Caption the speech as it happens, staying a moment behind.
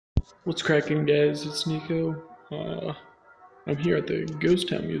What's cracking, guys? It's Nico. I'm here at the Ghost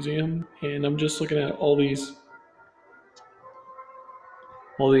Town Museum, and I'm just looking at all these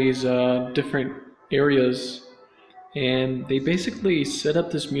different areas, and they basically set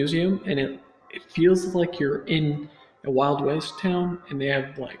up this museum, and it feels like you're in a Wild West town, and they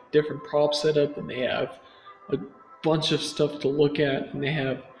have like different props set up, and they have a bunch of stuff to look at, and they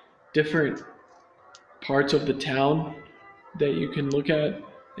have different parts of the town that you can look at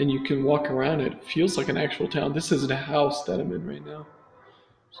and you can walk around it. It feels like an actual town. This is the house that I'm in right now.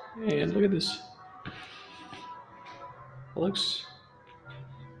 And look at this. It looks,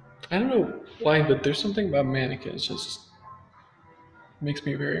 I don't know why, but there's something about mannequins just makes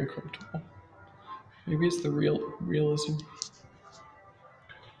me very uncomfortable. Maybe it's the realism.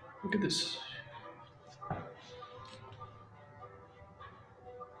 Look at this.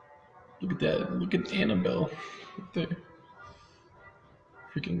 Look at that. Look at Annabelle right there.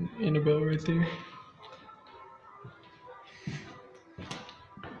 Freaking Annabelle right there.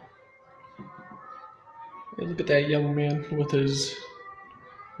 Hey, look at that young man with his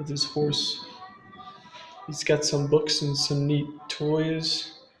horse. He's got some books and some neat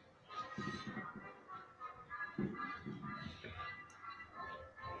toys.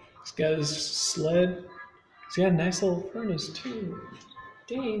 He's got his sled. He's got a nice little furnace too.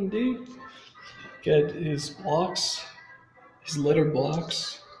 Dang, dude. Got his blocks, his letter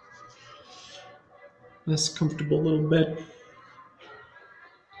blocks. Nice comfortable little bed.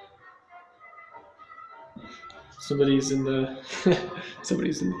 Somebody's in the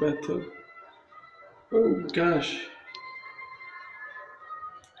somebody's in the bathtub. Oh gosh,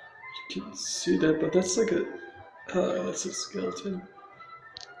 you can see that, but that's like that's a skeleton.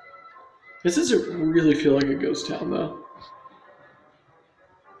 This doesn't really feel like a ghost town though.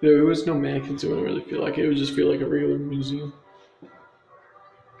 If there was no mannequins, it wouldn't really feel like it. It would just feel like a regular museum.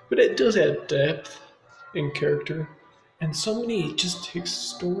 But it does add depth and character, and so many just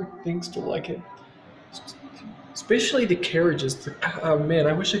historic things to like it. Especially the carriages. Oh man,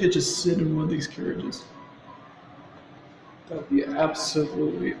 I wish I could just sit in one of these carriages. That would be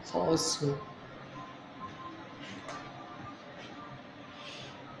absolutely awesome.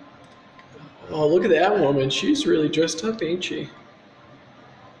 Oh, look at that woman. She's really dressed up, ain't she?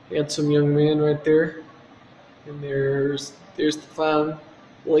 Handsome young man right there. And there's the fine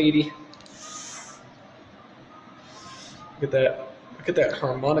lady. Look at that. Look at that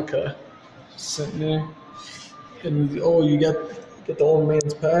harmonica sitting there. And oh, you got the old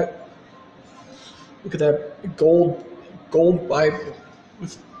man's pack. Look at that gold Bible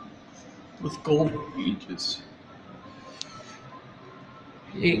with gold pages.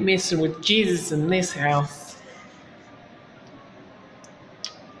 You ain't messing with Jesus in this house.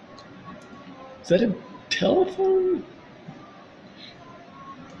 Is that a telephone?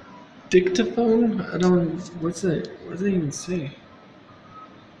 Dictaphone? I don't. What's that? What does that even say?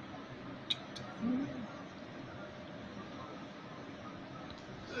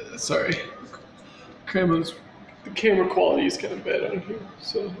 Sorry. Camera's, the camera quality is kind of bad on here,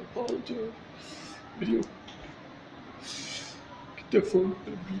 so I apologize. Video. Dictaphone.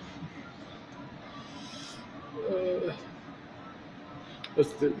 Uh,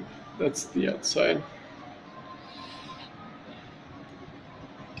 that's the that's the outside.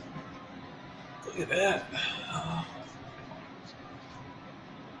 Look at that.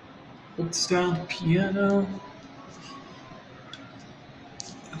 Wood style piano.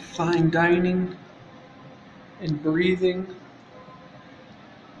 Fine dining and breathing.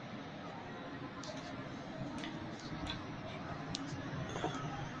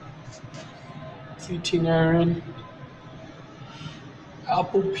 Heating iron.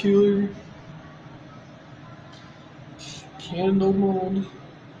 Apple peeler. Candle mold.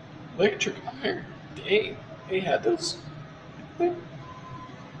 Electric iron. Dang, they had those.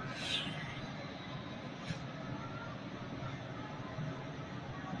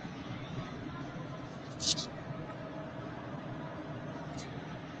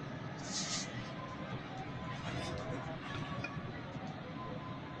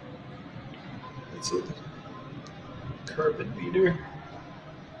 It's a carbon beater.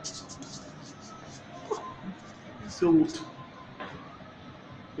 Filled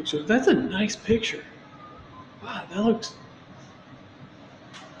picture. That's a nice picture. Wow, that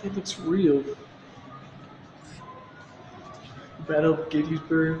looks real. Battle of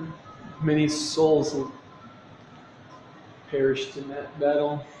Gettysburg. Many souls have perished in that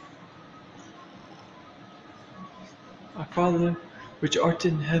battle. Our Father, which art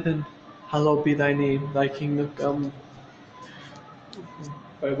in heaven, hallowed be thy name. Thy kingdom come.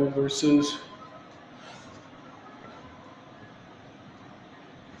 Bible verses.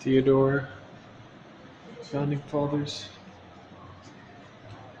 Theodore, founding fathers.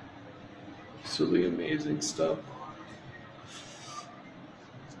 It's really amazing stuff.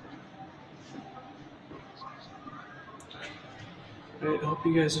 Alright, I hope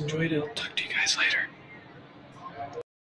you guys enjoyed it. I'll talk to you guys later.